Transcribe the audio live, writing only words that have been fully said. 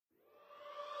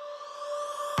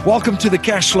Welcome to the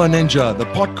Cashflow Ninja, the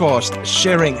podcast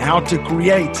sharing how to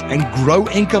create and grow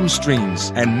income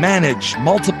streams and manage,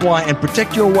 multiply, and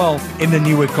protect your wealth in the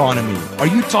new economy. Are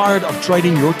you tired of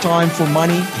trading your time for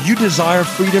money? Do you desire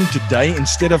freedom today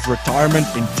instead of retirement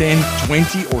in 10,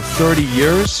 20, or 30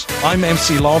 years? I'm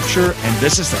MC Laubscher, and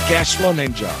this is the Cashflow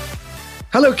Ninja.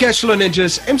 Hello, Cashflow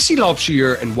Ninjas. MC Laubscher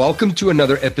here, and welcome to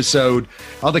another episode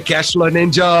of the Cashflow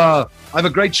Ninja. I have a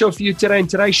great show for you today. In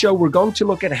today's show, we're going to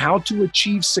look at how to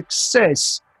achieve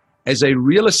success as a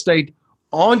real estate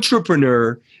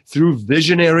entrepreneur through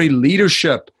visionary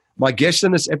leadership. My guest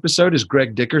in this episode is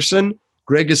Greg Dickerson.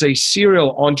 Greg is a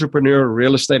serial entrepreneur,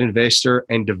 real estate investor,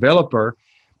 and developer.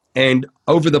 And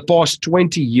over the past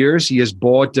 20 years, he has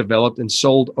bought, developed, and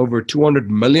sold over $200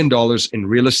 million in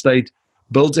real estate,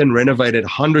 built and renovated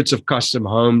hundreds of custom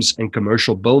homes and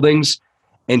commercial buildings,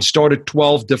 and started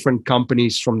 12 different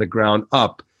companies from the ground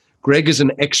up. Greg is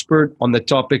an expert on the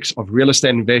topics of real estate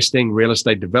investing, real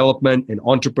estate development, and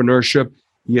entrepreneurship.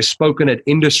 He has spoken at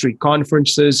industry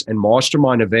conferences and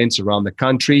mastermind events around the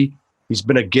country. He's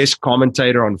been a guest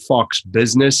commentator on Fox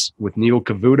Business with Neil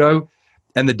Cavuto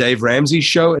and the Dave Ramsey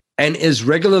Show, and is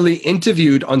regularly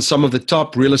interviewed on some of the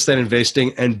top real estate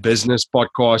investing and business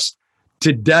podcasts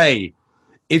today.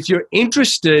 If you're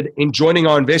interested in joining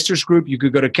our investors group, you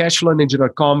could go to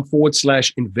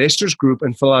cashflowninja.com/investors group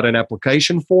and fill out an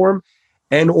application form,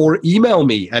 and or email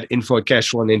me at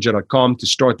info@cashflowninja.com to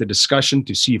start the discussion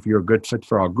to see if you're a good fit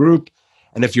for our group.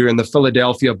 And if you're in the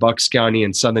Philadelphia, Bucks County,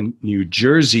 and Southern New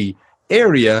Jersey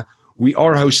area, we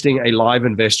are hosting a live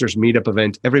investors meetup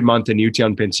event every month in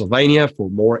Newtown, Pennsylvania. For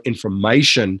more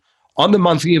information on the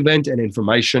monthly event and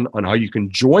information on how you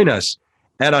can join us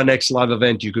at our next live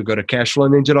event, you could go to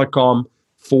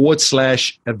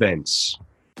cashflowninja.com/events.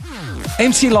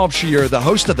 MC Laubscher here, the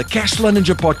host of the Cashflow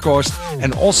Ninja podcast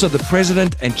and also the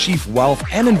president and chief wealth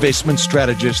and investment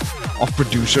strategist of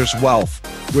Producers Wealth,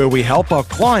 where we help our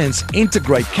clients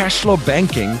integrate cash flow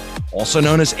banking, also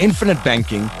known as infinite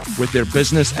banking, with their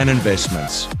business and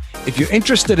investments. If you're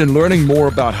interested in learning more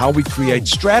about how we create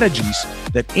strategies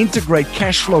that integrate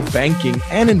cash flow banking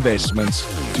and investments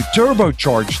to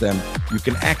turbocharge them, you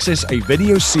can access a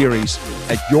video series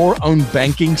at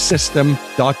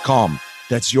yourownbankingsystem.com.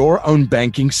 That's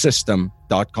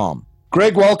yourownbankingsystem.com.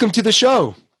 Greg, welcome to the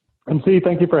show. MC,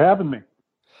 thank you for having me.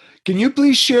 Can you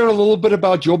please share a little bit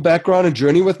about your background and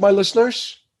journey with my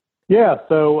listeners? Yeah,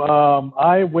 so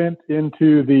I went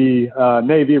into the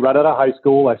Navy right out of high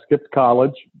school. I skipped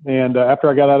college. And after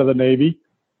I got out of the Navy,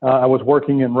 I was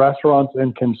working in restaurants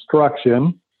and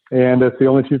construction. And it's the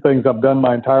only two things I've done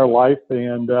my entire life.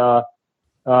 And in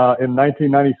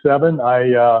 1997,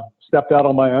 I stepped out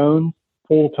on my own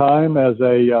full-time as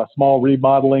a small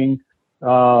remodeling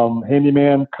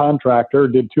handyman contractor.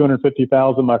 Did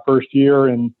 $250,000 my first year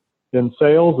in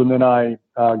sales, and then I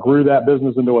grew that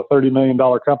business into a $30 million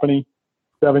company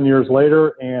 7 years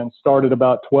later, and started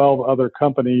about 12 other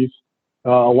companies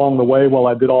along the way while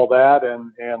I did all that,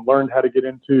 and learned how to get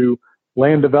into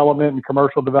land development and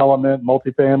commercial development,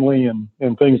 multifamily,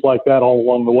 and things like that all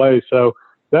along the way. So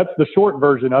that's the short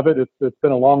version of it. It's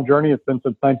been a long journey. It's been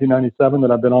since 1997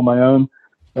 that I've been on my own,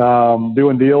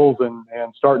 doing deals and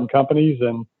starting companies.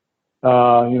 And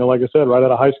like I said, right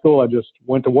out of high school, I just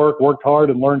went to work, worked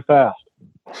hard, and learned fast.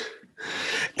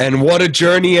 And what a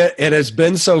journey it has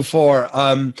been so far.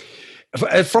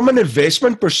 From an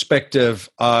investment perspective,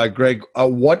 Greg,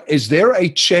 what is there a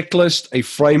checklist, a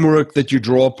framework that you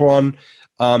draw upon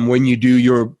when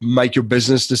you make your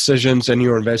business decisions and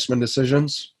your investment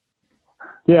decisions?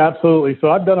 Yeah, absolutely. So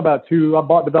I've done I bought,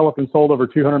 developed, and sold over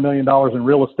 $200 million in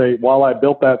real estate while I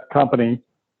built that company.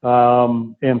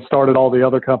 And started all the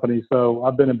other companies. So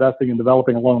I've been investing and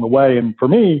developing along the way. And for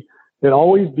me, it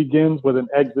always begins with an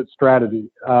exit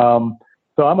strategy.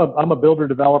 So I'm a builder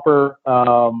developer,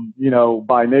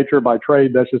 by nature, by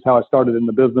trade. That's just how I started in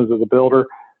the business as a builder.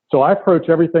 So I approach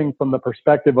everything from the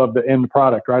perspective of the end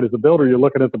product, right? As a builder, you're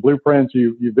looking at the blueprints,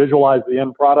 you visualize the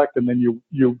end product, and then you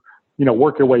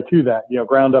work your way to that,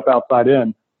 ground up, outside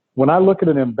in. When I look at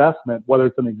an investment, whether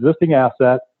it's an existing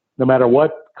asset, no matter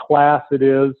what class it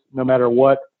is, no matter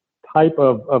what type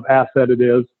of asset it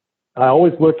is, I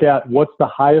always look at what's the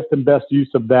highest and best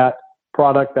use of that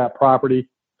product, that property.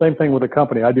 Same thing with a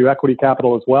company. I do equity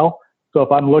capital as well. So if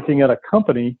I'm looking at a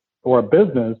company or a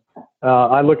business,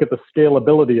 I look at the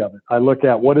scalability of it. I look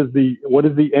at what is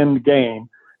the end game,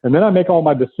 and then I make all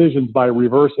my decisions by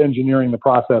reverse engineering the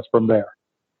process from there.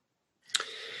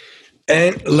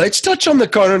 And let's touch on the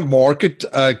current market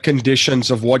conditions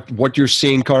of what you're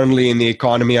seeing currently in the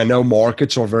economy. I know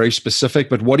markets are very specific,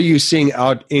 but what are you seeing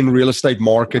out in real estate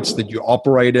markets that you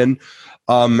operate in?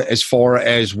 as far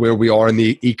as where we are in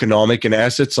the economic and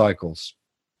asset cycles?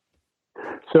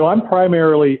 So I'm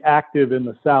primarily active in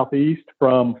the Southeast,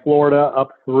 from Florida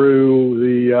up through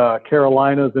the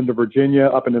Carolinas into Virginia,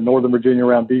 up into Northern Virginia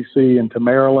around D.C. into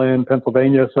Maryland,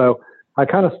 Pennsylvania. So I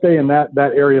kind of stay in that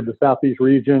area of the Southeast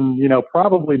region.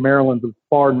 Probably Maryland's as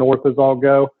far north as I'll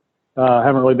go.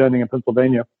 Haven't really done anything in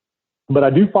Pennsylvania, but I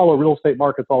do follow real estate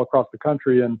markets all across the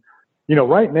country. And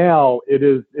right now it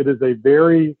is a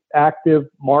very active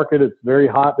market. It's very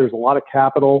hot. There's a lot of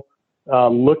capital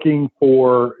looking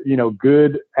for,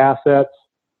 good assets.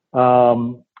 A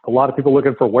lot of people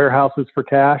looking for warehouses for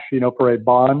cash, for a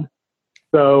bond.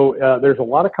 So there's a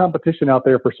lot of competition out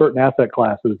there for certain asset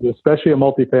classes, especially a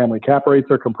multifamily. Cap rates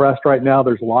are compressed right now.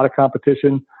 There's a lot of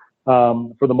competition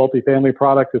for the multifamily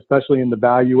product, especially in the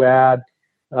value add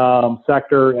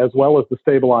sector, as well as the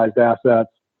stabilized assets,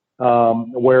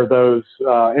 where those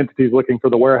entities looking for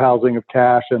the warehousing of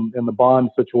cash and the bond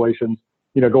situations,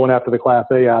 going after the Class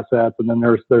A assets. And then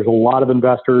there's a lot of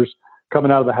investors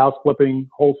coming out of the house flipping,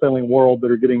 wholesaling world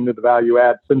that are getting into the value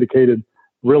add syndicated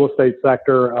real estate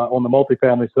sector on the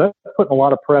multifamily. So that's putting a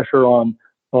lot of pressure on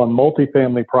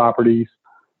multifamily properties.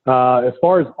 As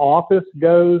far as office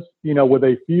goes, with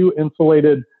a few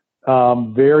insulated,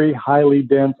 very highly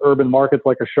dense urban markets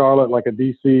like a Charlotte, like a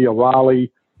DC, a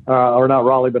Raleigh, or not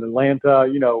Raleigh, but Atlanta,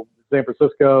 San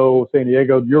Francisco, San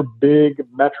Diego, your big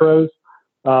metros.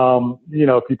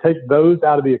 If you take those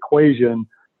out of the equation,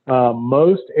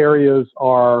 most areas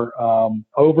are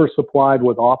oversupplied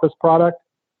with office product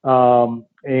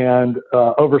and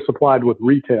oversupplied with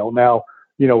retail. Now,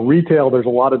 retail, there's a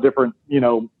lot of different,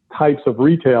 types of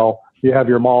retail. You have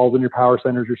your malls and your power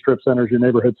centers, your strip centers, your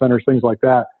neighborhood centers, things like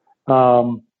that.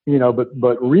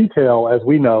 But retail, as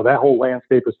we know, that whole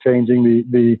landscape is changing.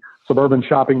 The suburban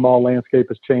shopping mall landscape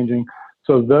is changing.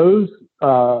 So those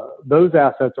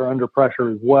assets are under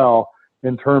pressure as well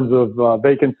in terms of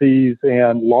vacancies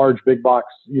and large big box,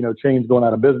 chains going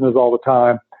out of business all the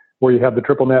time, where you have the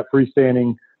triple net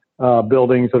freestanding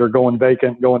buildings that are going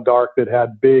vacant, going dark, that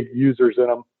had big users in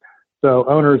them. So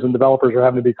owners and developers are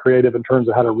having to be creative in terms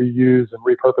of how to reuse and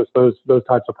repurpose those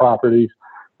types of properties.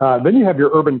 Then you have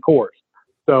your urban cores.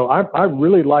 So I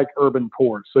really like urban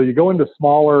cores. So you go into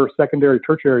smaller secondary,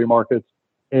 tertiary markets,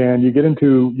 and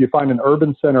you find an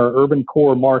urban center, urban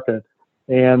core market,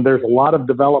 and there's a lot of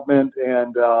development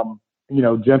and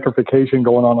gentrification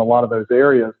going on in a lot of those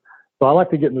areas. So I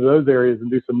like to get into those areas and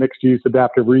do some mixed use,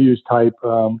 adaptive reuse type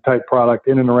product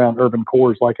in and around urban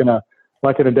cores, like in a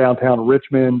downtown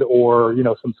Richmond, or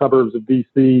some suburbs of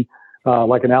DC,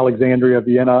 like in Alexandria,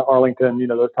 Vienna, Arlington,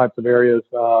 those types of areas.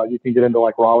 You can get into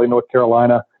like Raleigh, North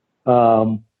Carolina,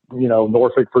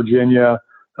 Norfolk, Virginia.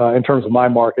 In terms of my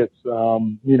markets,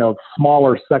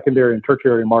 smaller secondary and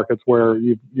tertiary markets where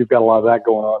you've got a lot of that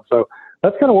going on. So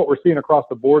that's kind of what we're seeing across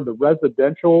the board. The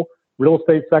residential real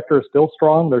estate sector is still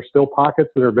strong. There's still pockets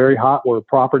that are very hot where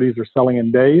properties are selling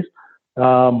in days.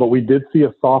 But we did see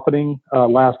a softening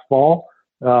last fall,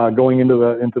 going into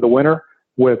the winter,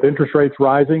 with interest rates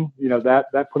rising.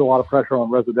 That put a lot of pressure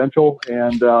on residential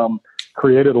and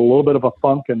created a little bit of a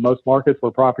funk in most markets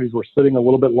where properties were sitting a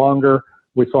little bit longer.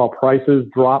 We saw prices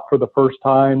drop for the first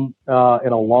time in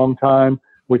a long time.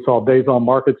 We saw days on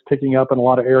markets ticking up in a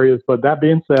lot of areas. But that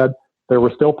being said, there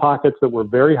were still pockets that were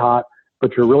very hot,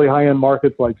 but your really high-end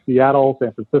markets like Seattle,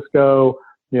 San Francisco,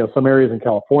 some areas in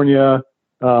California,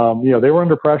 they were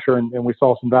under pressure, and we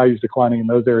saw some values declining in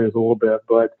those areas a little bit.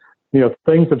 But,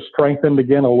 things have strengthened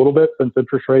again a little bit since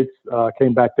interest rates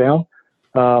came back down.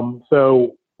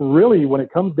 So really, when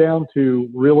it comes down to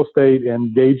real estate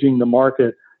and gauging the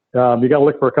market, you got to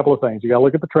look for a couple of things. You got to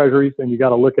look at the treasuries, and you got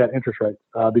to look at interest rates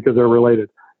because they're related.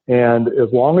 And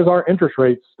as long as our interest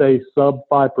rates stay sub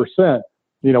 5%,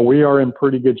 we are in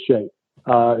pretty good shape.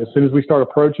 As soon as we start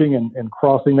approaching and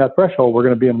crossing that threshold, we're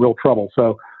going to be in real trouble.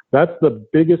 So that's the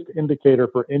biggest indicator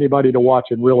for anybody to watch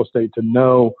in real estate to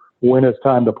know when it's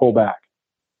time to pull back.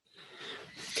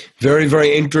 Very,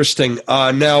 very interesting.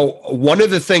 Now, one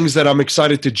of the things that I'm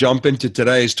excited to jump into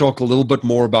today is talk a little bit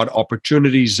more about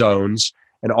opportunity zones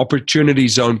and opportunity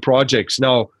zone projects.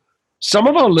 Now, some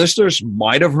of our listeners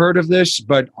might have heard of this,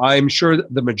 but I'm sure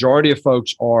that the majority of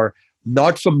folks are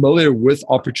not familiar with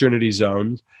opportunity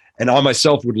zones. And I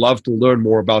myself would love to learn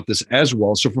more about this as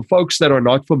well. So for folks that are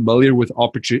not familiar with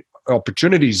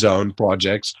opportunity zone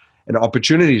projects and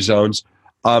opportunity zones,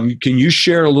 can you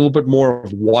share a little bit more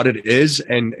of what it is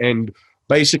and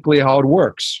basically how it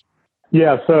works?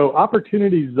 Yeah, so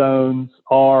opportunity zones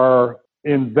are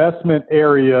investment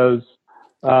areas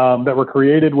that were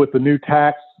created with the new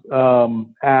tax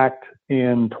act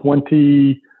in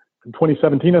 2020,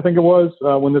 2017, I think it was,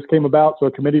 when this came about. So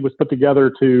a committee was put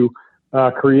together to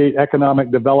create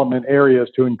economic development areas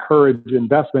to encourage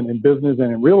investment in business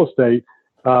and in real estate.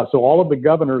 So all of the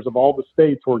governors of all the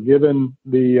states were given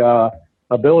the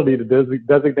ability to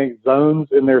designate zones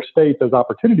in their states as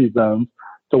opportunity zones.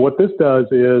 So what this does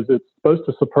is it's supposed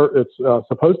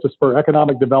to spur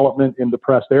economic development in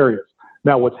depressed areas.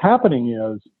 Now, what's happening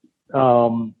is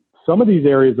some of these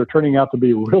areas are turning out to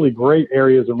be really great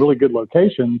areas and really good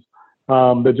locations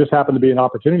that just happen to be in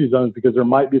opportunity zones because there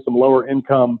might be some lower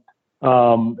income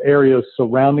areas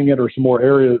surrounding it or some more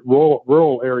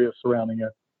rural areas surrounding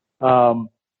it.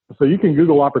 So you can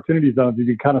Google opportunity zones. You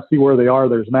can kind of see where they are.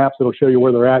 There's maps that'll show you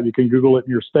where they're at. You can Google it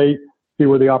in your state, see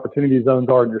where the opportunity zones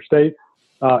are in your state.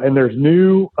 And there's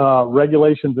new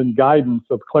regulations and guidance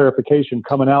of clarification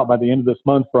coming out by the end of this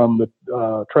month from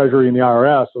the Treasury and the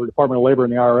IRS, or the Department of Labor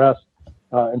and the IRS,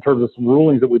 in terms of some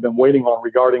rulings that we've been waiting on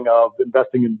regarding of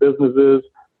investing in businesses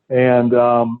and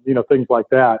things like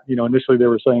that. Initially they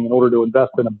were saying in order to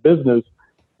invest in a business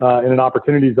in an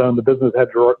opportunity zone, the business had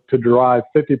to derive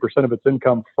 50% of its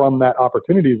income from that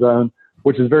opportunity zone,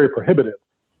 which is very prohibitive.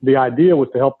 The idea was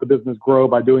to help the business grow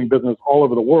by doing business all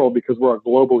over the world because we're a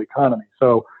global economy.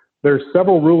 So there's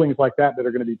several rulings like that that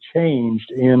are going to be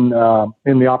changed in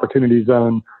the opportunity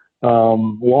zone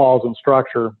laws and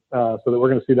structure, so that we're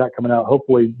going to see that coming out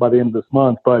hopefully by the end of this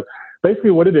month. But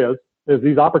basically what it is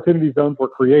these opportunity zones were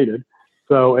created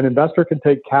so an investor can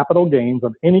take capital gains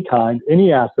of any kind,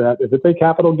 any asset. If it's a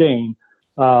capital gain,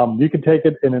 you can take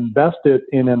it and invest it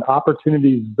in an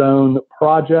opportunity zone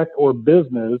project or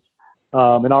business,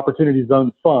 an opportunity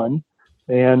zone fund,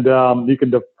 and you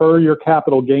can defer your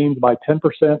capital gains by 10%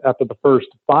 after the first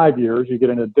 5 years. You get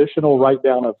an additional write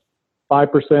down of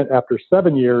 5% after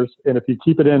 7 years, and if you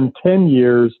keep it in 10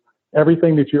 years,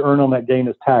 everything that you earn on that gain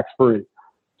is tax free.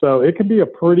 So it can be a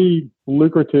pretty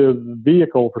lucrative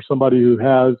vehicle for somebody who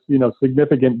has,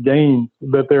 significant gains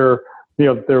that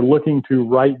they're looking to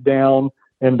write down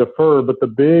and defer. But the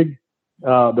big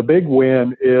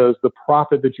win is the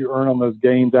profit that you earn on those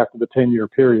gains after the 10-year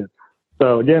period.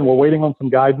 So again, we're waiting on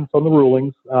some guidance on the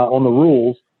rulings, on the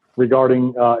rules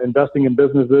regarding investing in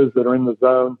businesses that are in the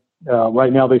zone.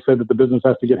 Right now, they said that the business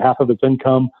has to get half of its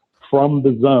income from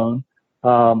the zone,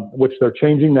 which they're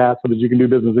changing that so that you can do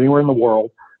business anywhere in the world.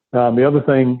 The other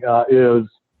thing is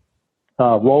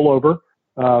rollover.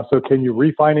 So can you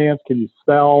refinance? Can you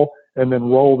sell and then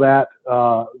roll that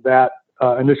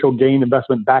initial gain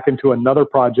investment back into another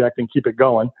project and keep it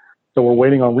going? So we're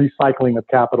waiting on recycling of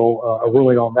capital, a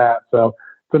ruling on that. So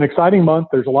it's an exciting month.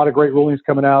 There's a lot of great rulings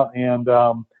coming out, and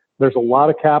there's a lot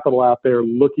of capital out there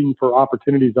looking for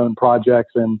opportunity zone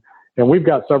projects, and we've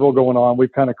got several going on.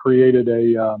 We've kind of created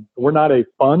we're not a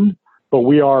fund, but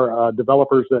we are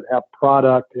developers that have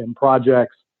product and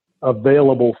projects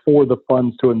available for the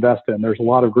funds to invest in. There's a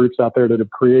lot of groups out there that have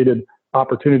created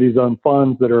opportunity zone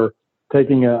funds that are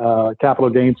taking capital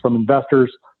gains from investors,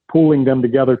 pooling them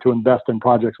together to invest in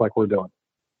projects like we're doing.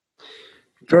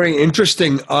 Very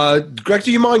interesting. Greg,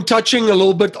 do you mind touching a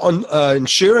little bit on and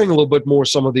sharing a little bit more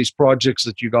some of these projects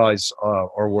that you guys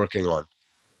are working on?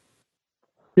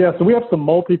 Yeah, so we have some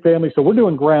multifamily. So we're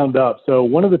doing ground up. So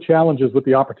one of the challenges with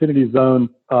the opportunity zone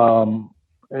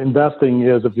investing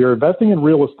is if you're investing in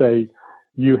real estate,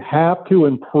 you have to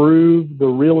improve the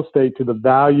real estate to the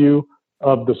value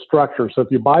of the structure. So if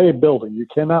you buy a building, you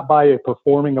cannot buy a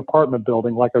performing apartment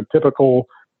building like a typical,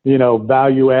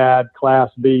 value add Class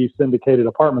B syndicated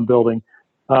apartment building,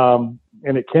 and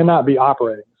it cannot be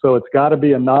operating. So it's got to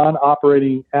be a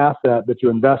non-operating asset that you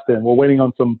invest in. We're waiting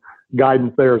on some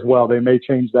guidance there as well. They may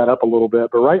change that up a little bit.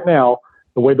 But right now,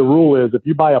 the way the rule is, if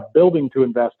you buy a building to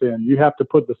invest in, you have to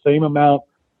put the same amount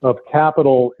of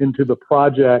capital into the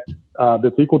project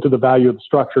that's equal to the value of the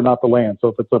structure, not the land. So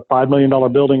if it's a $5 million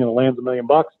building and the land's $1 million,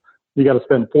 you got to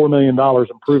spend $4 million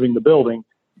improving the building,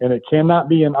 and it cannot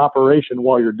be in operation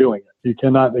while you're doing it. It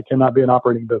cannot be an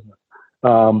operating business.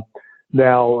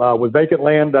 Now, with vacant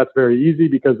land, that's very easy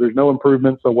because there's no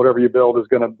improvements. So whatever you build is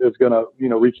gonna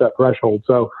reach that threshold.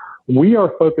 So we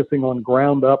are focusing on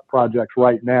ground up projects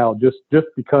right now, just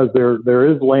because there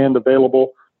is land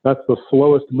available. That's the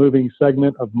slowest moving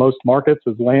segment of most markets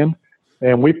is land.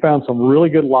 And we found some really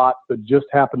good lots that just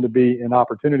happen to be in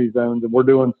opportunity zones. And we're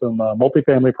doing some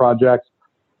multifamily projects,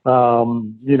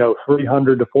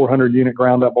 300 to 400 unit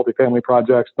ground up multifamily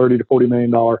projects, $30 to $40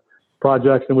 million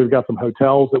projects. And we've got some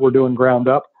hotels that we're doing ground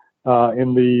up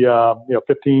in the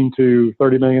 15 to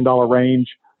 $30 million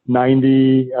range,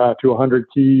 90 to 100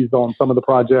 keys on some of the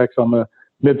projects. On the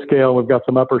mid scale, we've got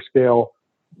some upscale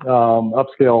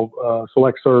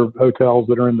select serve hotels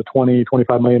that are in the $20,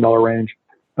 $25 million range.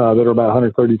 that are about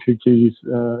 132 keys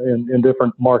in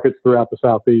different markets throughout the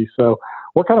Southeast. So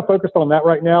we're kind of focused on that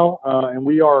right now, and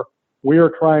we are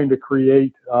trying to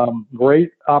create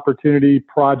great opportunity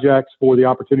projects for the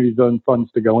Opportunity Zone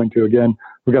funds to go into. Again,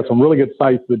 we've got some really good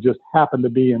sites that just happen to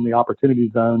be in the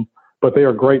Opportunity Zone, but they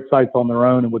are great sites on their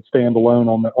own and would stand alone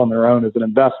on their own as an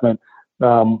investment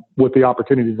with the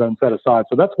Opportunity Zone set aside.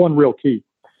 So that's one real key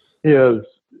is,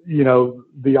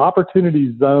 the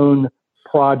Opportunity Zone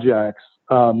projects.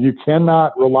 You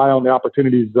cannot rely on the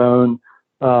Opportunity Zone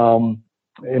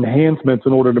enhancements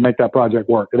in order to make that project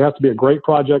work. It has to be a great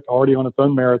project already on its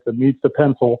own merits that meets the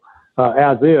pencil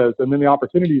as is, and then the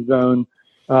Opportunity Zone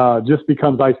just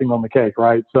becomes icing on the cake,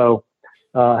 right? So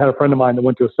I had a friend of mine that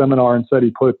went to a seminar and said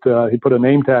he put a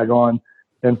name tag on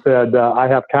and said, I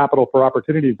have capital for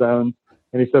Opportunity Zones.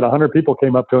 And he said 100 people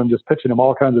came up to him just pitching him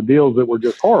all kinds of deals that were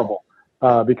just horrible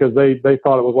because they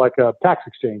thought it was like a tax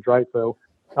exchange, right? So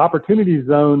Opportunity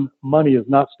Zone money is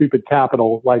not stupid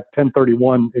capital like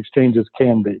 1031 exchanges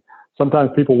can be.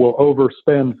 Sometimes people will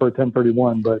overspend for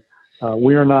 1031, but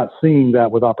we are not seeing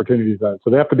that with Opportunity Zone. So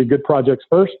they have to be good projects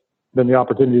first, then the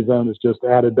Opportunity Zone is just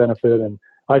added benefit and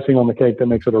icing on the cake that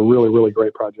makes it a really, really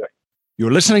great project.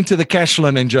 You're listening to the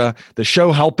Cashflow Ninja, the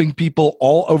show helping people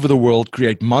all over the world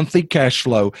create monthly cash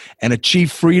flow and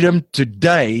achieve freedom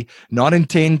today, not in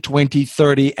 10, 20,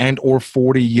 30, and or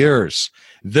 40 years.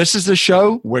 This is the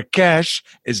show where cash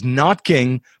is not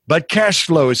king, but cash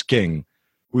flow is king.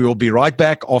 We will be right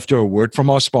back after a word from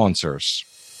our sponsors.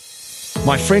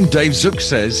 My friend Dave Zook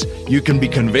says you can be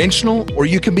conventional or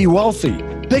you can be wealthy.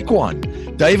 Pick one.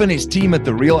 Dave and his team at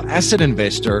The Real Asset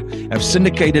Investor have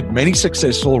syndicated many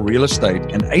successful real estate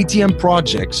and ATM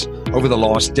projects over the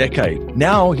last decade.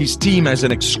 Now his team has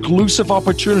an exclusive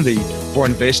opportunity for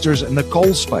investors in the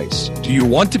coal space. Do you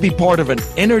want to be part of an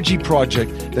energy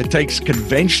project that takes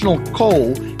conventional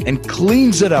coal and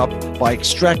cleans it up by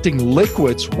extracting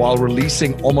liquids while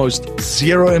releasing almost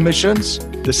zero emissions?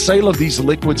 The sale of these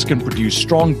liquids can produce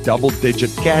strong double-digit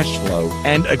cash flow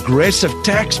and aggressive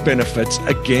tax benefits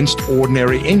against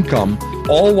ordinary income,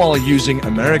 all while using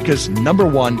America's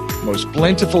 #1 most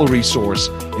plentiful resource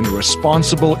in a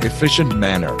responsible, efficient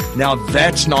manner. Now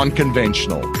that's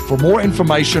non-conventional. For more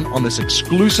information on this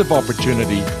exclusive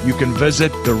opportunity, you can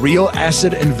visit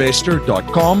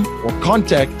therealassetinvestor.com or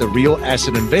contact the Real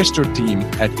Asset Investor team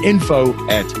at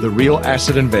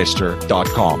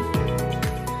info@therealassetinvestor.com.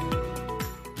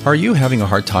 Are you having a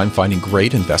hard time finding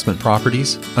great investment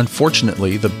properties?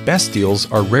 Unfortunately, the best deals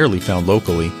are rarely found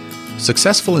locally.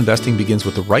 Successful investing begins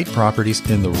with the right properties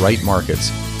in the right markets.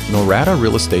 Norada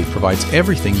Real Estate provides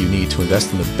everything you need to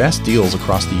invest in the best deals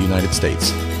across the United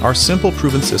States. Our simple,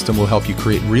 proven system will help you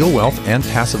create real wealth and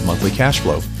passive monthly cash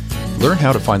flow. Learn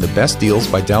how to find the best deals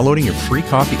by downloading your free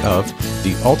copy of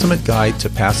The Ultimate Guide to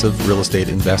Passive Real Estate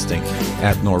Investing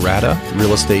at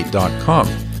noradarealestate.com.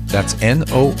 That's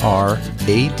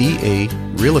NORADA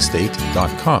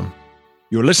realestate.com.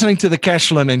 You're listening to the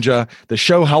Cashflow Ninja, the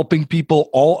show helping people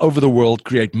all over the world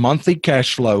create monthly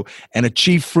cash flow and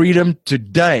achieve freedom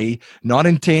today, not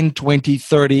in 10, 20,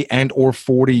 30, and or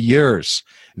 40 years.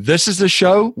 This is the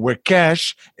show where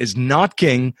cash is not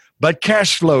king, but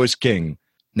cash flow is king.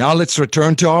 Now let's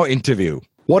return to our interview.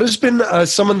 What has been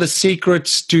some of the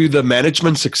secrets to the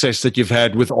management success that you've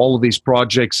had with all of these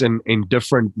projects in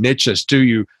different niches too?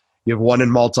 You have one in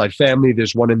multifamily,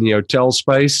 there's one in the hotel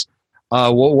space.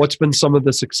 What's been some of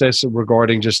the success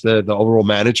regarding just the overall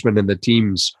management and the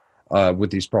teams with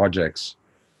these projects?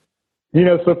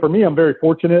 So for me, I'm very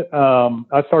fortunate.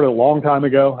 I started a long time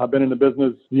ago. I've been in the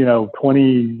business,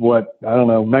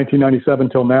 1997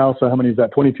 till now. So how many is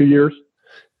that? 22 years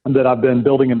that I've been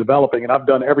building and developing, and I've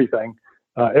done everything,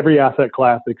 every asset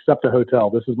class except a hotel.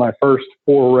 This is my first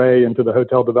foray into the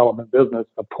hotel development business.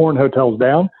 I've torn hotels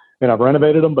down and I've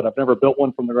renovated them, but I've never built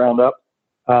one from the ground up.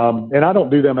 And I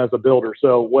don't do them as a builder.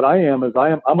 So what I am is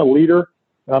I'm a leader.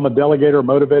 I'm a delegator,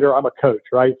 motivator. I'm a coach,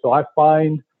 right? So I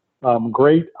find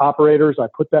great operators. I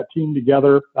put that team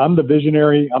together. I'm the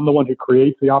visionary. I'm the one who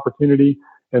creates the opportunity.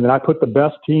 And then I put the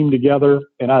best team together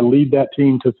and I lead that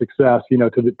team to success, to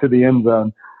the end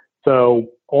zone. So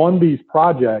on these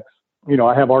projects,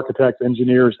 I have architects,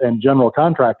 engineers, and general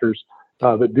contractors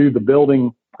that do the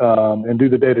building and do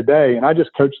the day-to-day. And I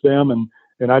just coach them and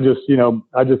I just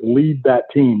lead that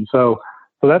team. So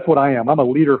that's what I am. I'm a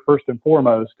leader first and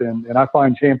foremost, and I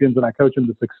find champions and I coach them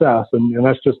to success. And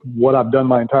that's just what I've done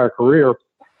my entire career.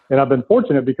 And I've been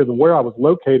fortunate because of where I was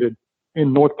located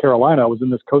in North Carolina. I was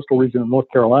in this coastal region of North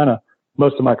Carolina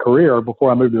most of my career before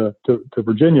I moved to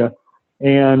Virginia.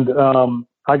 And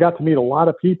I got to meet a lot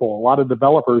of people, a lot of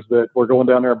developers that were going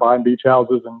down there buying beach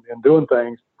houses and doing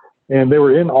things. And they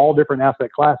were in all different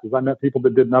asset classes. I met people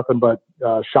that did nothing but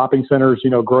shopping centers,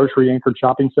 grocery anchored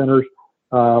shopping centers.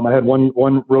 I had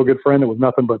one real good friend that was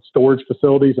nothing but storage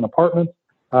facilities and apartments.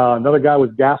 Another guy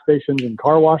was gas stations and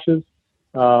car washes.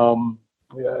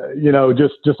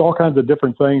 Just all kinds of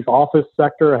different things. Office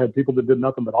sector. I had people that did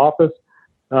nothing but office.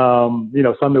 Some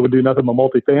that would do nothing but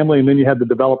multifamily. And then you had the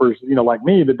developers, like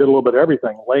me, that did a little bit of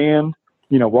everything. Land,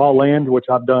 raw land, which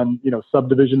I've done,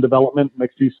 subdivision development,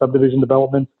 mixed use subdivision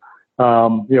developments,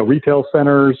 retail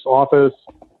centers, office,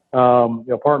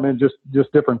 apartment,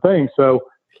 just different things. So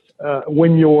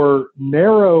when you're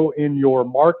narrow in your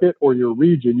market or your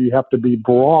region, you have to be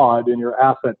broad in your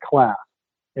asset class.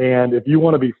 And if you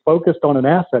want to be focused on an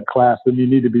asset class, then you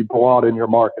need to be broad in your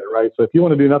market, right? So if you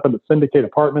want to do nothing but syndicate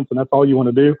apartments and that's all you want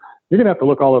to do, you're going to have to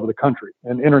look all over the country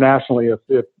and internationally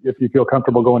if you feel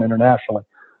comfortable going internationally.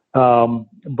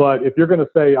 But if you're going to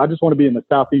say, I just want to be in the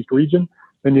Southeast region,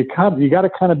 then you got to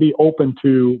kind of be open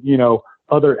to,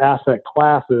 other asset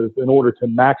classes in order to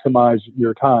maximize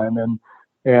your time.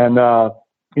 So I'm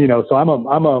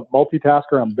a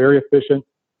multitasker. I'm very efficient.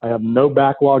 I have no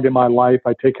backlog in my life.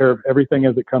 I take care of everything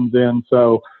as it comes in.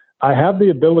 So I have the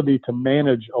ability to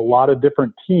manage a lot of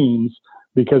different teams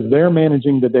because they're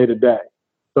managing the day to day.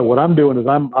 So what I'm doing is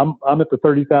I'm at the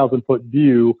 30,000 foot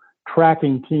view,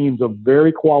 tracking teams of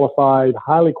very qualified,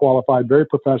 highly qualified, very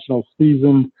professional,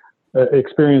 seasoned,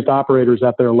 experienced operators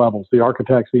at their levels, the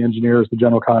architects, the engineers, the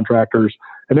general contractors.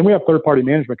 And then we have third-party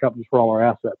management companies for all our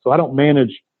assets. So I don't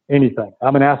manage anything.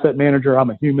 I'm an asset manager. I'm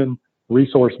a human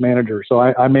resource manager. So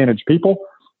I manage people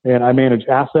and I manage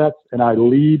assets and I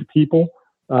lead people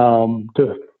to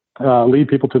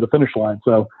the finish line.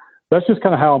 So that's just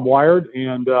kind of how I'm wired.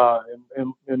 And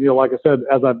like I said,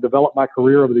 as I've developed my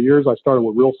career over the years, I started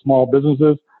with real small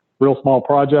businesses, real small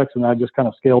projects, and I just kind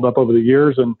of scaled up over the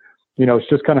years. And, it's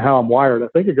just kind of how I'm wired. I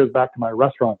think it goes back to my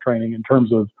restaurant training in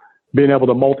terms of being able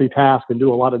to multitask and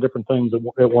do a lot of different things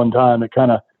at one time. It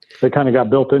kind of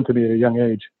got built into me at a young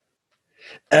age.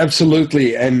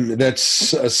 Absolutely. And that's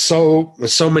so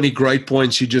many great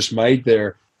points you just made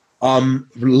there.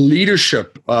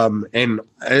 Leadership, and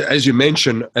as you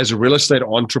mentioned, as a real estate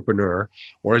entrepreneur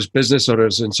or as business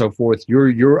owners and so forth,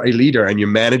 you're a leader and you're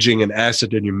managing an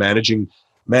asset and you're managing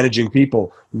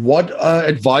people. What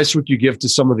advice would you give to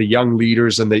some of the young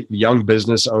leaders and the young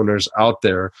business owners out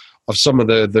there of some of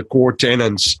the core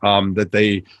tenets that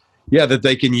they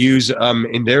can use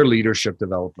in their leadership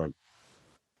development?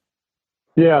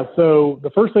 Yeah. So the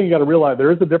first thing you got to realize,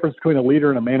 there is a difference between a leader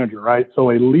and a manager, right?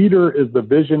 So a leader is the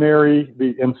visionary, the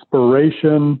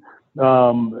inspiration, it's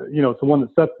the one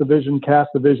that sets the vision,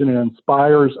 casts the vision, and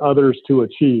inspires others to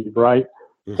achieve, right?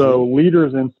 Mm-hmm. So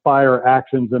leaders inspire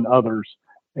actions in others,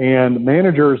 and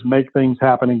managers make things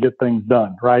happen and get things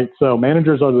done, right? So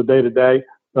managers are the day-to-day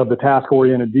of the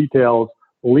task-oriented details.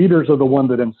 Leaders are the ones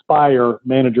that inspire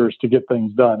managers to get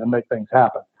things done and make things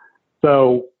happen.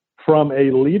 So from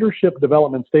a leadership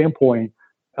development standpoint,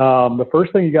 the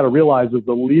first thing you got to realize is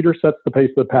the leader sets the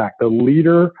pace of the pack. The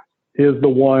leader is the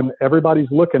one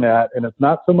everybody's looking at, and it's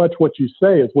not so much what you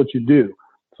say, it's what you do.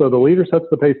 So the leader sets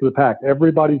the pace of the pack.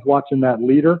 Everybody's watching that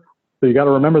leader. So you got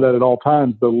to remember that at all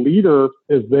times. The leader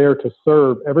is there to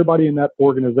serve everybody in that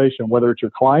organization, whether it's your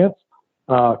clients,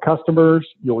 customers,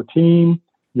 your team,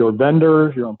 your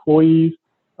vendors, your employees,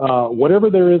 whatever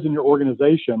there is in your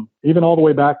organization, even all the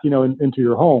way back, into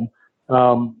your home.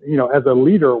 As a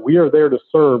leader, we are there to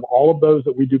serve all of those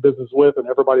that we do business with and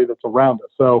everybody that's around us.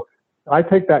 So I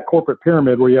take that corporate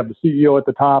pyramid where you have the CEO at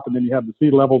the top, and then you have the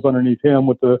C levels underneath him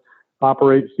with the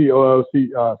operate COO,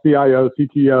 CIO,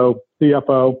 CTO,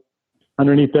 CFO.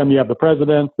 Underneath them, you have the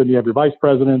presidents, then you have your vice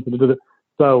presidents.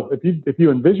 So if you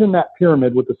envision that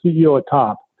pyramid with the CEO at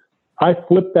top, I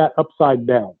flip that upside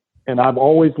down. And I've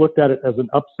always looked at it as an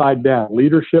upside down,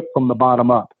 leadership from the bottom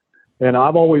up. And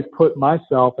I've always put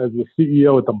myself as the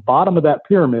CEO at the bottom of that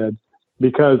pyramid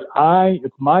because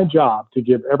it's my job to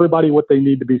give everybody what they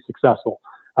need to be successful.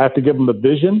 I have to give them the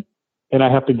vision, and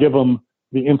I have to give them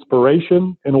the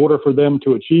inspiration in order for them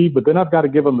to achieve. But then I've got to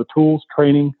give them the tools,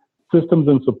 training, systems,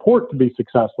 and support to be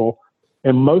successful.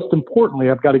 And most importantly,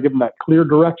 I've got to give them that clear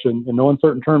direction in no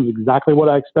uncertain terms exactly what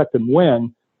I expect and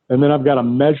when. And then I've got to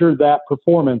measure that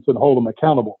performance and hold them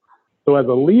accountable. So as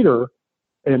a leader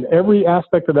in every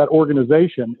aspect of that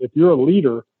organization, if you're a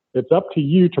leader, it's up to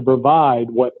you to provide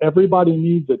what everybody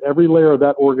needs at every layer of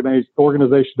that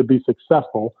organization to be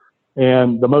successful.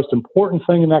 And the most important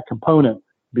thing in that component,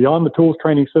 beyond the tools,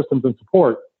 training, systems, and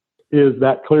support, is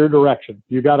that clear direction.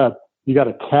 You got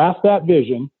to cast that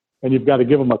vision, and you've got to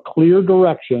give them a clear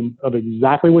direction of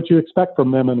exactly what you expect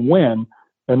from them and when.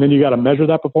 And then you got to measure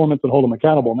that performance and hold them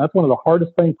accountable. And that's one of the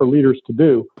hardest things for leaders to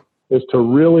do is to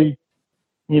really,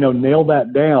 nail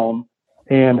that down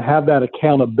and have that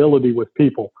accountability with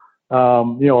people. A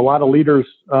lot of leaders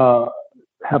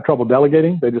have trouble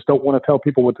delegating. They just don't want to tell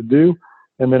people what to do.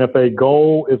 And then if a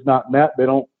goal is not met, they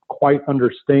don't quite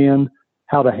understand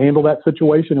how to handle that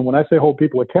situation. And when I say hold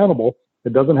people accountable,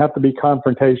 it doesn't have to be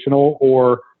confrontational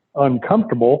or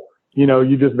uncomfortable.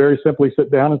 You just very simply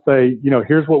sit down and say,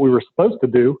 here's what we were supposed to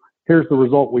do. Here's the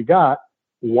result we got.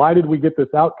 Why did we get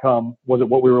this outcome? Was it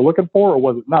what we were looking for or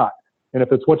was it not? And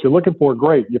if it's what you're looking for,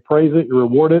 great. You praise it, you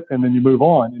reward it, and then you move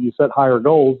on and you set higher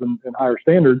goals and higher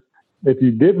standards. If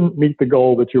you didn't meet the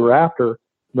goal that you were after,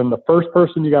 then the first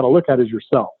person you got to look at is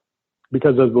yourself.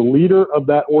 Because as the leader of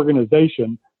that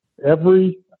organization,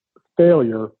 every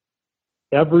failure,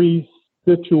 every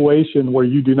situation where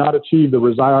you do not achieve the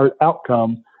desired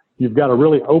outcome, you've got to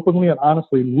really openly and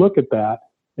honestly look at that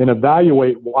and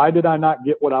evaluate, why did I not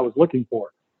get what I was looking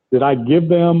for? Did I give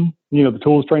them, the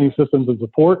tools, training, systems, and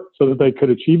support so that they could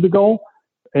achieve the goal?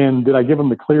 And did I give them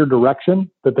the clear direction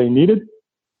that they needed?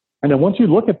 And then once you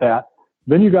look at that,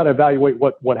 then you got to evaluate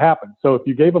what happened. So if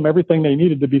you gave them everything they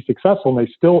needed to be successful and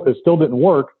it still didn't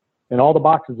work and all the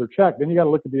boxes are checked, then you got to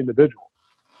look at the individual.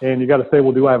 And you got to say,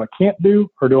 well, do I have a can't do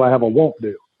or do I have a won't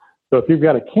do? So if you've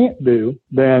got a can't do,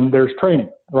 then there's training,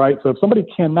 right? So if somebody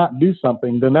cannot do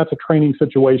something, then that's a training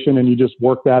situation and you just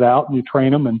work that out and you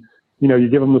train them and, you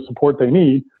give them the support they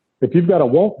need. If you've got a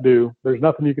won't do, there's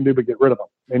nothing you can do but get rid of them,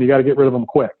 and you got to get rid of them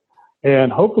quick.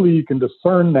 And hopefully you can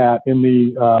discern that in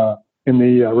the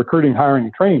recruiting, hiring,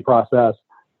 and training process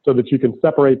so that you can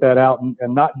separate that out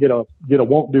and not get a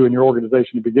won't do in your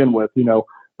organization to begin with.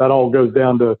 That all goes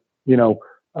down to,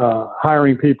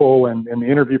 hiring people and the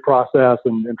interview process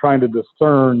and trying to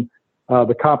discern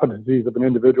the competencies of an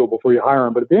individual before you hire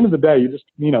them. But at the end of the day, you just,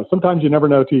 sometimes you never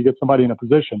know till you get somebody in a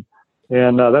position.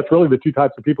 And that's really the two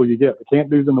types of people you get, the can't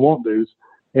do's and the won't do's.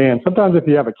 And sometimes if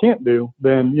you have a can't do,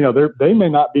 then, they may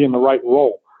not be in the right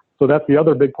role. So that's the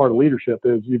other big part of leadership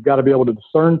is you've got to be able to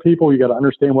discern people. You got to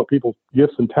understand what people's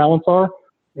gifts and talents are.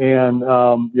 And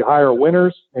you hire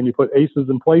winners and you put aces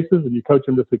in places and you coach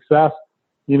them to success.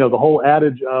 The whole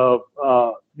adage of,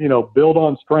 build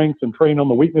on strengths and train on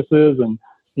the weaknesses and,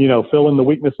 fill in the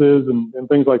weaknesses and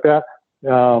things like that.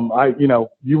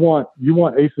 You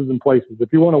want aces in places.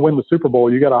 If you want to win the Super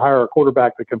Bowl, you got to hire a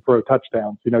quarterback that can throw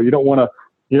touchdowns. You don't want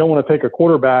to take a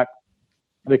quarterback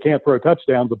that can't throw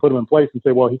touchdowns and put him in place and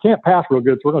say, well, he can't pass real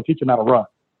good, so we're going to teach him how to run.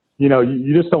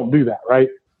 You just don't do that, right?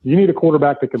 You need a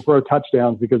quarterback that can throw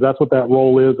touchdowns because that's what that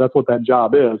role is. That's what that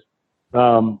job is.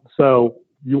 So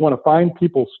you want to find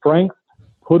people's strengths,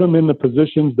 put them in the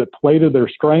positions that play to their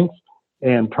strengths,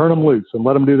 and turn them loose and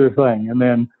let them do their thing. And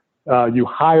then you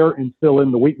hire and fill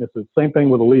in the weaknesses. Same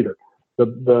thing with a leader.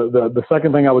 The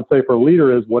second thing I would say for a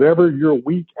leader is whatever you're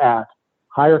weak at,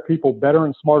 hire people better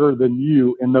and smarter than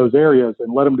you in those areas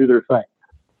and let them do their thing.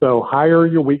 So hire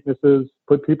your weaknesses,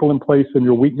 put people in place in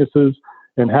your weaknesses,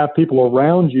 and have people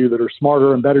around you that are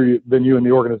smarter and better than you in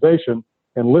the organization,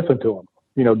 and listen to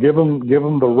them. Give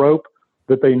them the rope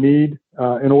that they need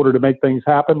in order to make things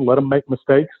happen. Let them make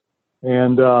mistakes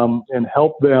and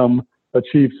help them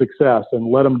achieve success and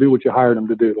let them do what you hired them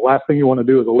to do. The last thing you want to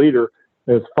do as a leader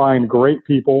is find great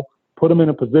people, put them in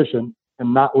a position,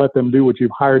 and not let them do what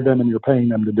you've hired them and you're paying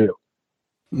them to do.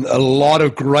 A lot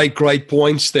of great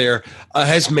points there.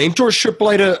 Has mentorship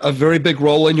played a very big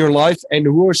role in your life? And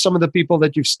who are some of the people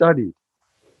that you've studied?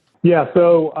 Yeah,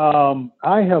 so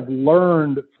I have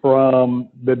learned from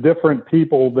the different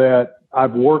people that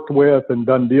I've worked with and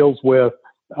done deals with.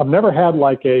 I've never had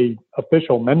like a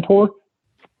official mentor.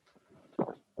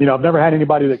 I've never had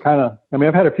anybody that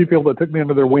I've had a few people that took me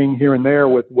under their wing here and there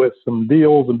with some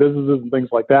deals and businesses and things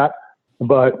like that.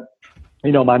 But,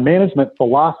 my management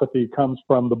philosophy comes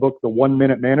from the book, The 1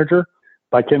 Minute Manager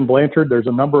by Ken Blanchard. There's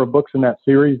a number of books in that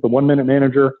series, The 1 Minute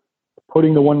Manager,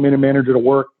 Putting the 1 Minute Manager to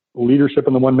Work, Leadership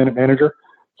in the 1 Minute Manager.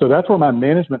 So that's where my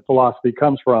management philosophy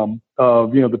comes from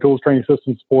of, the tools, training,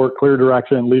 systems, support, clear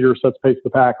direction, leader sets pace the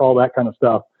pack, all that kind of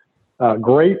stuff.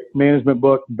 Great management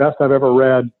book, best I've ever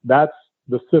read. That's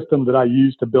the system that I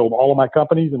use to build all of my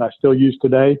companies and I still use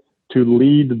today to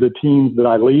lead the teams that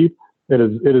I lead. It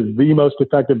is the most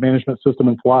effective management system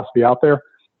and philosophy out there.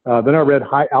 Then I read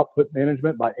High Output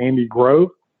Management by Andy Grove,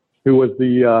 who was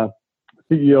the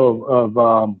CEO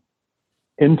of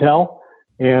Intel.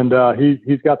 And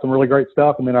he's got some really great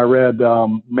stuff. And then I read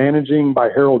Managing by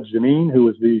Harold Janine, who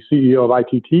was the CEO of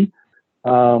ITT,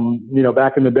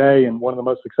 back in the day, and one of the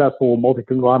most successful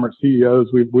multi-conglomerate CEOs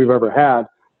we've ever had.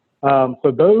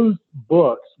 So those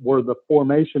books were the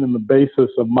formation and the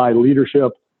basis of my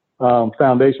leadership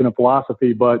foundation and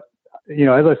philosophy. But,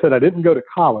 as I said, I didn't go to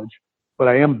college, but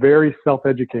I am very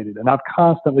self-educated, and I've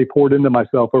constantly poured into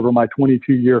myself over my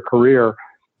 22-year career.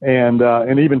 And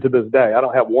even to this day, I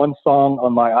don't have one song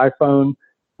on my iPhone.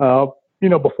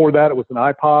 Before that, it was an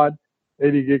iPod,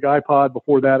 80 gig iPod.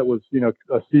 Before that, it was,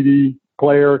 a CD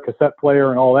player, cassette player,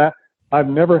 and all that. I've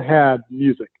never had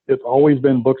music. It's always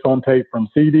been books on tape, from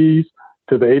CDs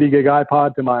to the 80 gig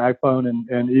iPod to my iPhone,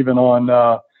 and even on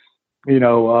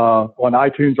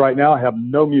iTunes right now, I have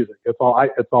no music. It's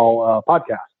all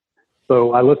podcasts.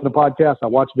 So I listen to podcasts, I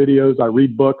watch videos, I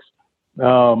read books,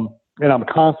 and I'm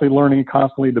constantly learning,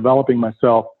 constantly developing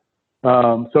myself.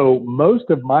 So most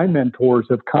of my mentors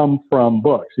have come from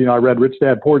books. I read Rich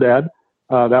Dad, Poor Dad.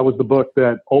 That was the book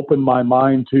that opened my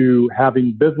mind to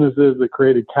having businesses that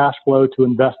created cash flow to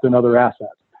invest in other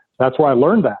assets. That's where I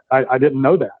learned that. I didn't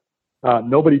know that.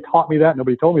 Nobody taught me that.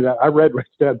 Nobody told me that. I read Rich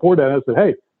Dad, Poor Dad, and I said,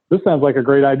 hey, this sounds like a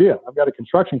great idea. I've got a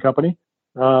construction company.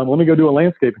 Let me go do a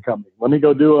landscaping company. Let me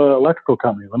go do an electrical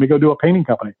company. Let me go do a painting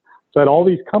company. So I had all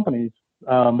these companies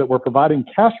that were providing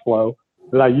cash flow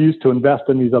that I used to invest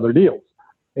in these other deals.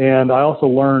 And I also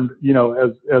learned,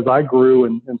 as I grew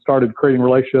and started creating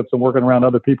relationships and working around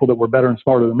other people that were better and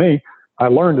smarter than me, I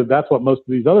learned that that's what most of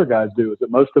these other guys do, is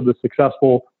that most of the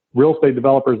successful real estate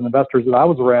developers and investors that I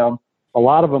was around, a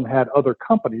lot of them had other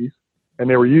companies, and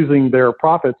they were using their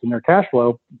profits and their cash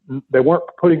flow. They weren't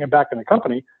putting it back in the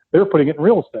company. They were putting it in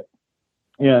real estate.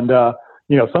 And,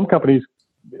 some companies,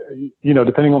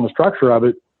 depending on the structure of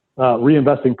it,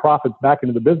 reinvesting profits back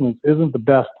into the business isn't the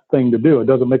best thing to do. It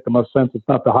doesn't make the most sense. It's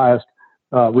not the highest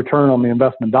return on the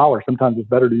investment dollar. Sometimes it's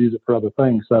better to use it for other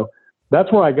things. So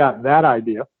that's where I got that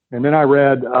idea. And then I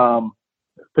read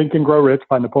Think and Grow Rich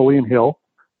by Napoleon Hill,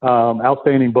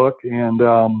 outstanding book. And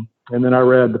then I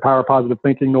read The Power of Positive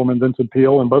Thinking, Norman Vincent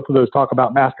Peale, and both of those talk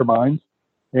about masterminds,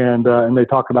 and they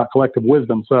talk about collective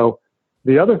wisdom. So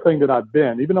the other thing that I've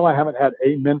been, even though I haven't had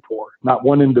a mentor, not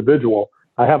one individual,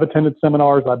 I have attended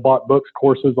seminars, I bought books,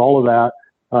 courses, all of that,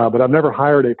 but I've never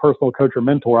hired a personal coach or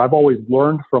mentor. I've always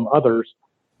learned from others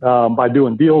by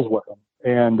doing deals with them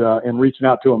and reaching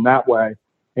out to them that way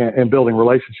and building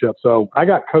relationships. So I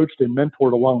got coached and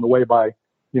mentored along the way by,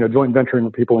 joint venturing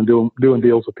with people and doing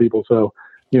deals with people. So,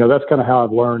 that's kind of how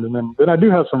I've learned. And then I do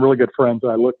have some really good friends that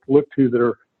I look to that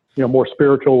are, more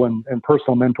spiritual and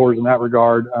personal mentors in that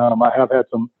regard. I have had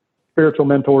some spiritual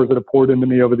mentors that have poured into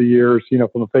me over the years,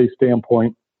 from a faith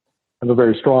standpoint. I have a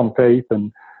very strong faith,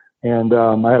 and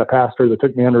I had a pastor that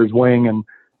took me under his wing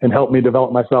and helped me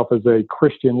develop myself as a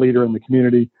Christian leader in the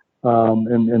community,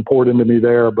 and poured into me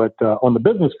there. But on the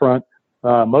business front,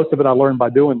 most of it I learned by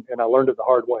doing, and I learned it the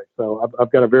hard way. So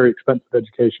I've got a very expensive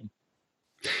education.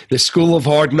 The School of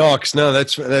Hard Knocks. No,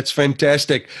 that's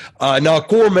fantastic. Now, a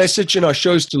core message in our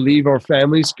show is to leave our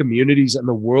families, communities, and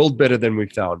the world better than we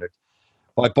found it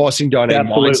by passing down a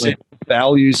mindset,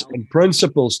 values, and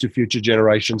principles to future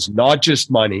generations, not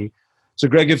just money. So,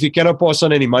 Greg, if you cannot pass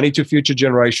on any money to future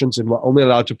generations and we're only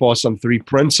allowed to pass on 3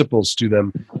 principles to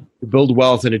them to build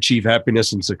wealth and achieve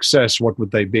happiness and success, what would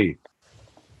they be?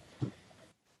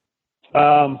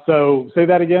 So say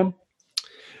that again.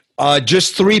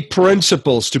 Just 3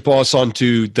 principles to pass on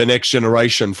to the next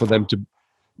generation for them to,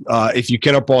 if you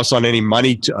cannot pass on any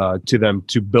money to them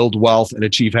to build wealth and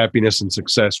achieve happiness and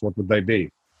success, what would they be?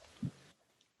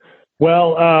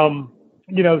 Well,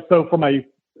 so from a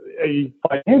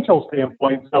financial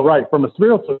standpoint, so right, from a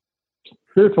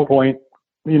spiritual point,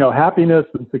 happiness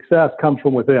and success comes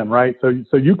from within, right?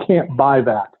 So you can't buy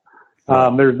that.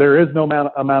 There is no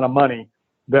amount of money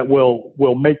that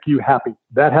will make you happy.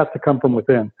 That has to come from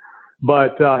within.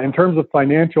 But in terms of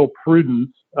financial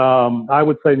prudence, I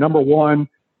would say number one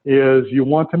is you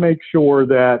want to make sure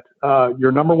that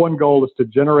your number one goal is to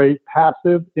generate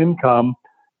passive income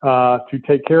to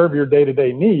take care of your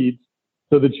day-to-day needs,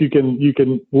 so that you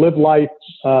can live life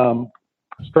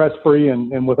stress-free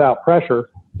and without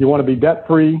pressure. You want to be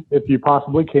debt-free if you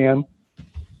possibly can,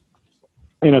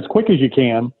 and as quick as you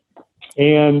can.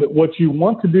 And what you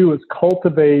want to do is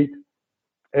cultivate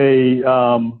a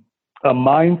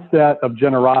mindset of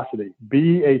generosity.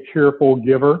 Be a cheerful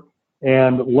giver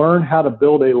and learn how to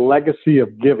build a legacy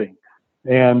of giving.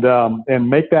 And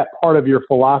make that part of your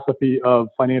philosophy of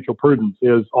financial prudence.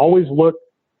 Is always look,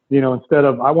 instead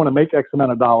of I want to make X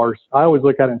amount of dollars, I always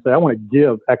look at it and say I want to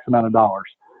give X amount of dollars,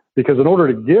 because in order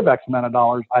to give X amount of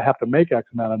dollars, I have to make X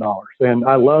amount of dollars. And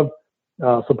I love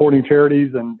supporting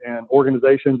charities and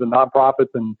organizations and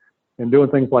nonprofits and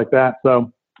doing things like that.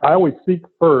 So I always seek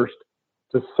first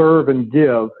to serve and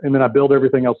give, and then I build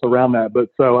everything else around that. But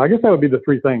so I guess that would be the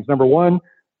 3 things. Number one,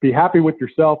 be happy with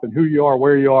yourself and who you are,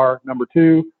 where you are. Number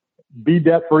 2, be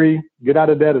debt free, get out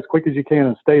of debt as quick as you can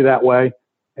and stay that way.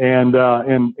 And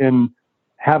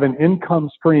have an income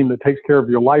stream that takes care of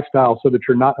your lifestyle so that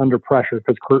you're not under pressure,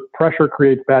 because pressure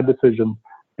creates bad decisions.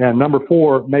 And number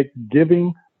 4, make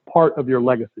giving part of your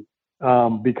legacy.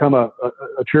 Become a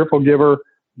cheerful giver,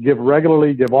 give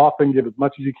regularly, give often, give as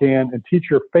much as you can, and teach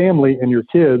your family and your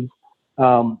kids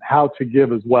how to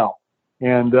give as well.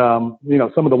 And,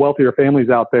 some of the wealthier families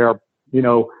out there,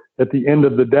 at the end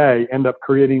of the day, end up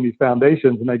creating these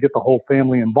foundations, and they get the whole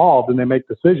family involved, and they make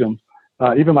decisions.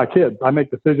 Even my kids, I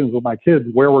make decisions with my kids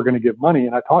where we're going to get money,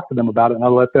 and I talk to them about it, and I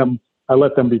let them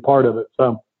be part of it.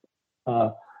 So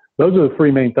those are the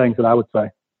 3 main things that I would say.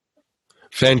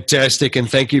 Fantastic, and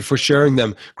thank you for sharing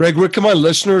them. Greg, where can my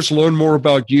listeners learn more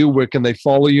about you? Where can they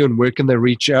follow you, and where can they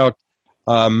reach out?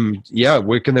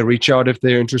 Where can they reach out if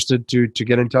they're interested to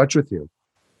get in touch with you?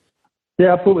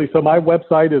 Yeah, absolutely. So my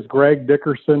website is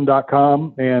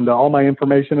gregdickerson.com, and all my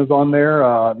information is on there.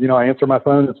 I answer my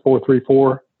phone. It's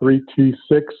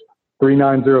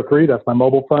 434-326-3903. That's my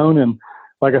mobile phone. And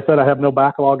like I said, I have no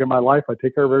backlog in my life. I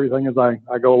take care of everything as I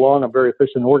go along. I'm very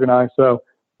efficient and organized. So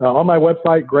on my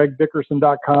website,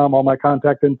 gregdickerson.com, all my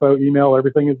contact info, email,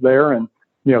 everything is there. And,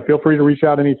 feel free to reach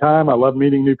out anytime. I love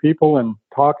meeting new people and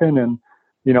talking. And,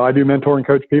 I do mentor and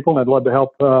coach people, and I'd love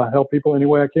to help people any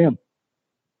way I can.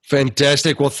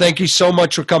 Fantastic. Well, thank you so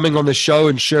much for coming on the show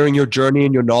and sharing your journey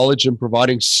and your knowledge and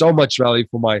providing so much value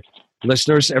for my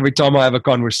listeners. Every time I have a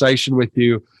conversation with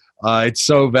you, it's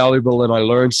so valuable and I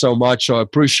learn so much. So I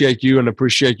appreciate you and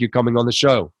appreciate you coming on the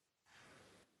show.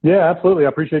 Yeah, absolutely. I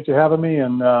appreciate you having me.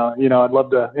 And, I'd love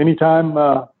to anytime.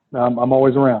 I'm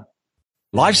always around.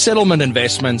 Life settlement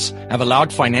investments have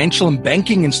allowed financial and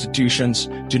banking institutions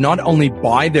to not only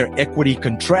buy their equity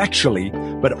contractually,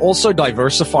 but also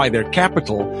diversify their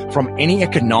capital from any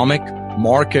economic,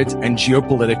 market, and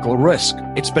geopolitical risk.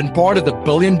 It's been part of the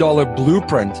billion-dollar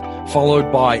blueprint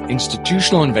followed by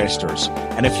institutional investors.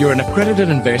 And if you're an accredited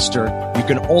investor, you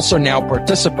can also now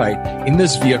participate in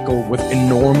this vehicle with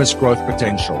enormous growth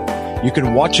potential. You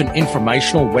can watch an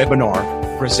informational webinar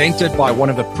presented by one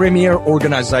of the premier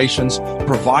organizations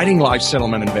providing life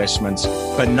settlement investments,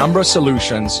 Penumbra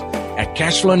Solutions, at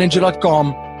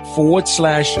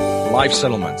cashflowninja.com/life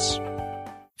settlements.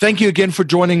 Thank you again for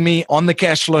joining me on the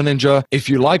Cashflow Ninja. If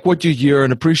you like what you hear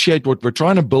and appreciate what we're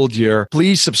trying to build here,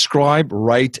 please subscribe,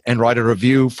 rate, and write a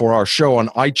review for our show on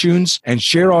iTunes and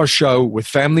share our show with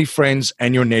family, friends,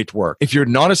 and your network. If you're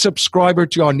not a subscriber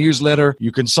to our newsletter,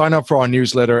 you can sign up for our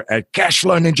newsletter at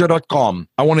cashflowninja.com.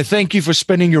 I want to thank you for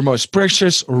spending your most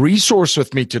precious resource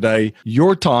with me today,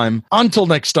 your time. Until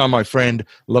next time, my friend,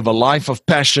 live a life of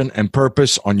passion and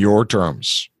purpose on your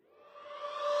terms.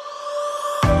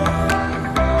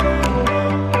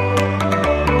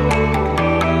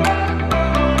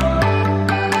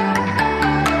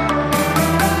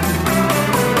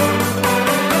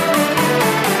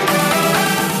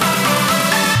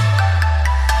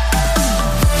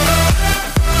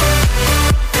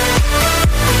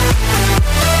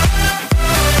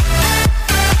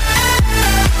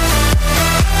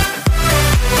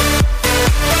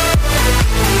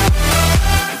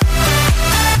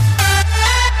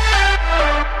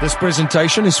 This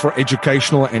presentation is for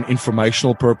educational and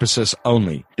informational purposes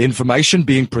only. The information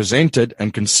being presented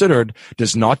and considered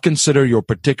does not consider your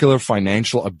particular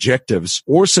financial objectives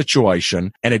or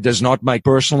situation, and it does not make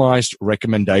personalized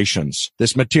recommendations.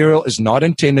 This material is not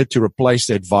intended to replace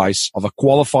the advice of a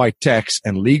qualified tax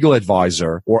and legal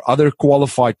advisor or other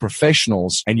qualified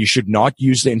professionals, and you should not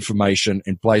use the information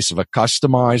in place of a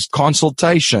customized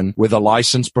consultation with a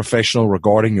licensed professional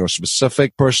regarding your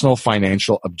specific personal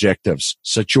financial objectives,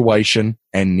 situation,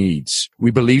 and needs.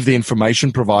 We believe the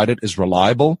information provided is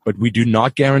reliable, but we do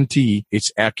not guarantee its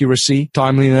accuracy,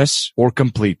 timeliness, or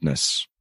completeness.